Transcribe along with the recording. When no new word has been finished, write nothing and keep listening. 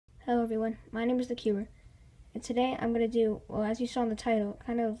Hello everyone, my name is Thecuber, and today I'm going to do, well, as you saw in the title,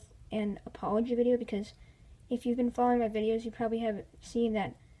 kind of an apology video, because if you've been following my videos, you probably have seen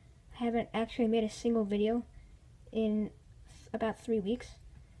that I haven't actually made a single video in about 3 weeks,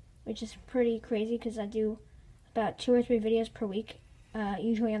 which is pretty crazy because I do about 2 or 3 videos per week,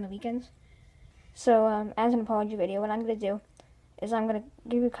 usually on the weekends. So as an apology video, what I'm going to do is I'm going to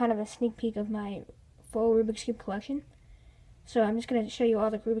give you kind of a sneak peek of my full Rubik's Cube collection. So I'm just going to show you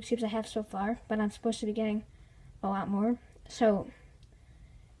all the Rubik's Cubes I have so far, but I'm supposed to be getting a lot more. So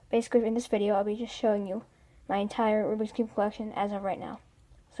basically in this video, I'll be just showing you my entire Rubik's Cube collection as of right now.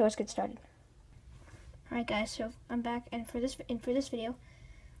 So let's get started. Alright guys, so I'm back, and for this video,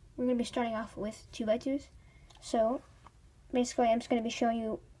 we're going to be starting off with 2x2s. So basically I'm just going to be showing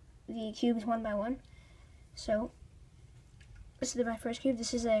you the cubes one by one. So this is my first cube.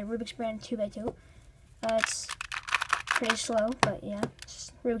 This is a Rubik's brand 2x2. It's pretty slow, but yeah,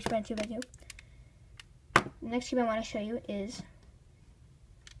 it's Rubik's brand 2x2. The next cube I want to show you is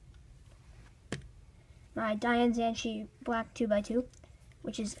my Diane Zanchi black 2x2,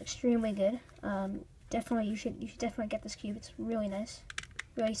 which is extremely good. Definitely, you should definitely get this cube. It's really nice,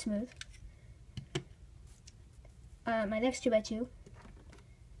 really smooth. My next 2x2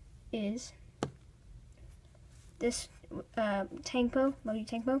 is this Moyu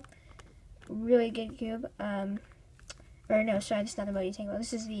Tankpo, really good cube. Or no, sorry, this is not the Moyu Tankpo.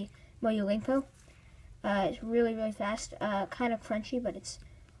 This is the Moyu Lingpo. It's really, really fast. Kind of crunchy, but it's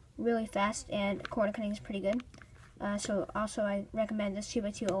really fast, and corner cutting is pretty good. So also I recommend this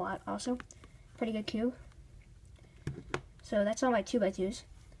 2x2 a lot also. Pretty good cube. So that's all my 2x2s.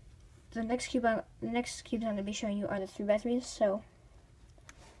 The next cubes I'm going to be showing you are the 3x3s. So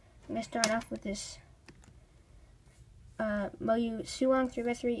I'm going to start off with this Moyu Suwong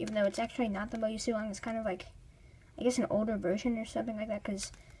 3x3, even though it's actually not the Moyu Suwong. It's kind of like, I guess, an older version or something like that,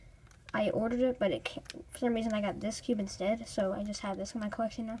 because I ordered it, but for some reason I got this cube instead, so I just have this in my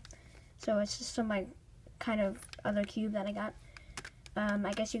collection now. So it's just some like kind of other cube that I got.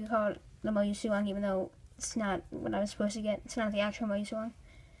 I guess you could call it the Moyu Suwong, even though it's not what I was supposed to get. It's not the actual Moyu Suwong.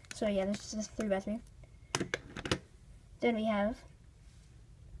 So yeah, this is 3x3. Then we have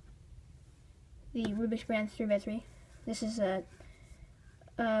the Rubik's brand 3x3. This is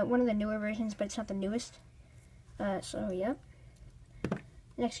one of the newer versions, but it's not the newest. So yeah.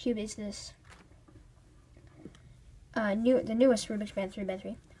 Next cube is this the newest Rubik's brand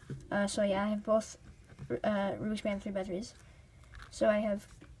 3x3. So yeah, I have both Rubik's brand 3x3s. So I have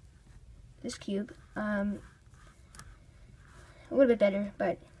this cube, a little bit better,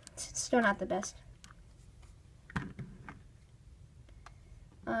 but it's still not the best.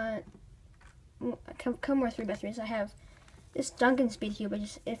 A couple more 3x3s. I have this Duncan Speed Cube, which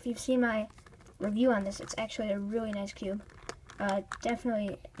is, if you've seen my review on this, it's actually a really nice cube.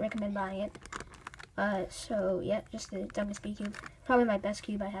 Definitely recommend buying it. So yeah, just the Duncan Speed Cube. Probably my best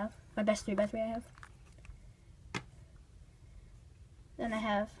cube I have. My best 3x3 I have. Then I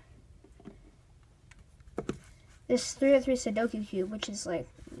have this 3x3 Sudoku cube, which is like,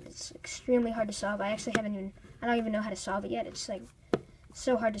 it's extremely hard to solve. I don't even know how to solve it yet. It's like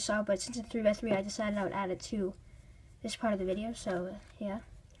so hard to solve, but since it's 3x3, I decided I would add it to this part of the video. So yeah,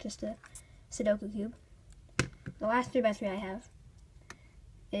 just a Sudoku cube. The last 3x3 I have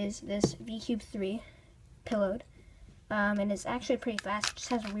is this V-Cube 3 pillowed, and it's actually pretty fast. It just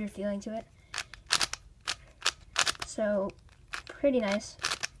has a weird feeling to it. So pretty nice.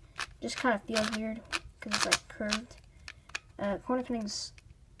 Just kind of feels weird because it's like curved. Corner cutting's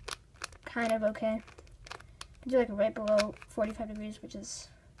kind of okay. I do like right below 45 degrees, which is,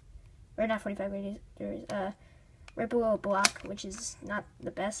 or not 45 degrees, right below a block, which is not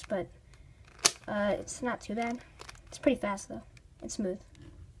the best, but it's not too bad. It's pretty fast though. It's smooth.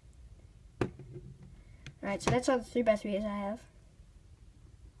 Alright, so that's all the 3x3s I have.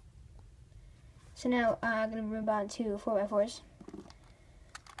 So now I'm going to move on to 4x4s.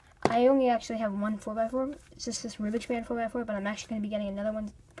 I only actually have one 4x4. It's just this Rubik's brand 4x4, but I'm actually going to be getting another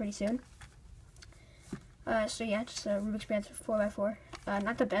one pretty soon. So yeah, just a Rubik's brand 4x4.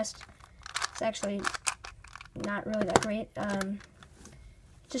 Not the best. It's actually not really that great.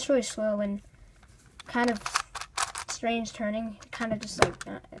 Just really slow and kind of strange turning. Kind of just like,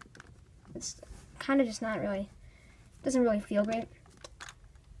 it's kind of just not really, doesn't really feel great.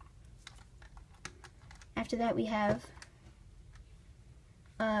 After that we have,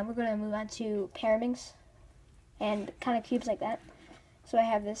 we're going to move on to Pyraminx and kind of cubes like that. So I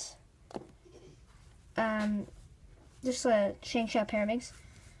have this, just a Shangsha Pyraminx.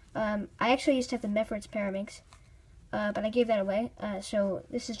 I actually used to have the Meffert's Pyraminx, but I gave that away. So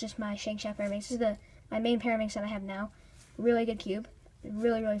this is just my Shangsha Pyraminx. This is my main Pyraminx that I have now. Really good cube.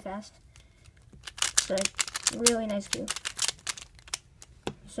 really, really fast. It's a really nice cube.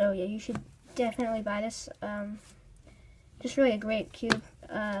 So yeah, you should definitely buy this. Just really a great cube.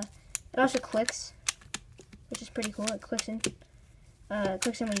 It also clicks, which is pretty cool. It clicks in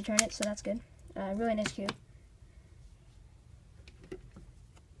when you turn it, so that's good. Really nice cube.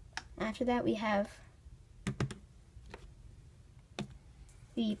 After that, we have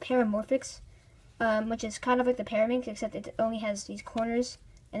the Paramorphics, which is kind of like the Paraminx, except it only has these corners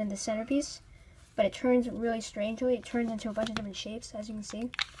and then the centerpiece. But it turns really strangely. It turns into a bunch of different shapes, as you can see.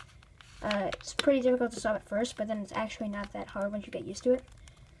 It's pretty difficult to solve at first, but then it's actually not that hard once you get used to it.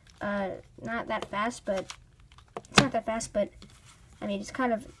 Not that fast, but it's not that fast, but I mean,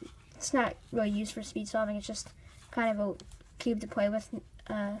 it's not really used for speed solving. It's just kind of a cube to play with.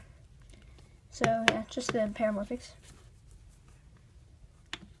 So yeah, just the Paramorphics.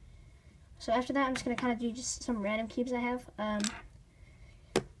 So after that, I'm just gonna kind of do just some random cubes I have.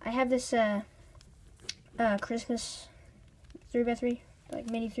 I have this Christmas 3x3, like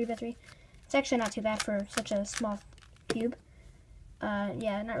mini 3x3. It's actually not too bad for such a small cube.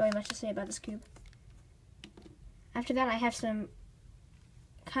 Yeah, not really much to say about this cube. After that, I have some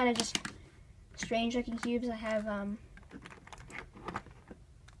kind of just strange looking cubes. I have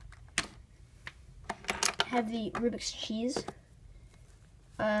the Rubik's cheese,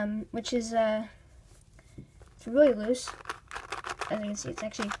 which is it's really loose. As you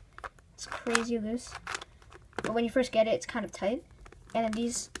can see, it's crazy loose. But when you first get it, it's kind of tight, and then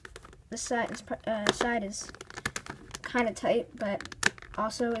this side is kind of tight, but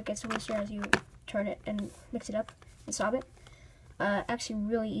also it gets looser as you turn it and mix it up and solve it. Actually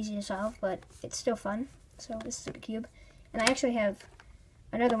really easy to solve, but it's still fun. So this is a cube, and I actually have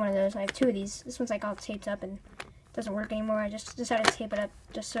another one of those. I have two of these. This one's like all taped up and doesn't work anymore. I just decided to tape it up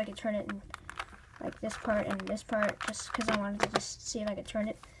just so I could turn it in like this part and this part, just because I wanted to just see if I could turn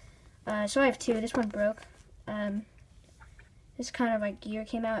it. So I have two. This one broke. This kind of like gear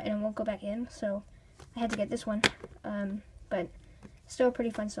came out and it won't go back in, so I had to get this one. But still a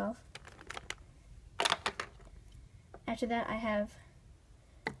pretty fun solve. After that, I have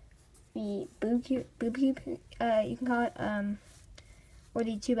the boob cube, you can call it, or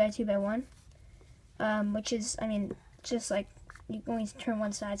the 2x2x1, which is, I mean, just like you only turn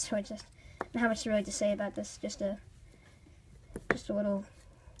one side, so it's just not much really to say about this. Just a little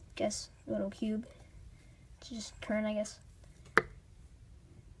cube to just turn, I guess.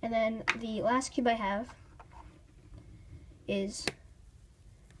 And then the last cube I have is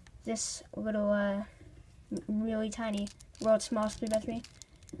this little really tiny world's smallest 3x3.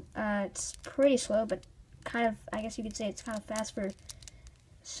 It's pretty slow, but kind of, I guess you could say it's kind of fast for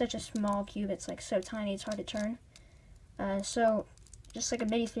such a small cube. It's like so tiny, it's hard to turn. So just like a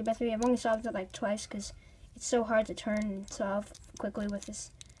mini 3x3. I've only solved it like twice because it's so hard to turn and solve quickly with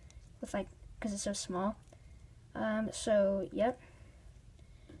this, because it's so small. So yep.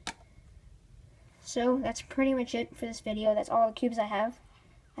 So that's pretty much it for this video. That's all the cubes I have.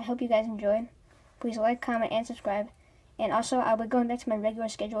 I hope you guys enjoyed. Please like, comment, and subscribe. And also, I'll be going back to my regular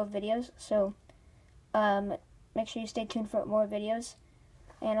schedule of videos, so make sure you stay tuned for more videos.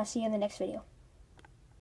 And I'll see you in the next video.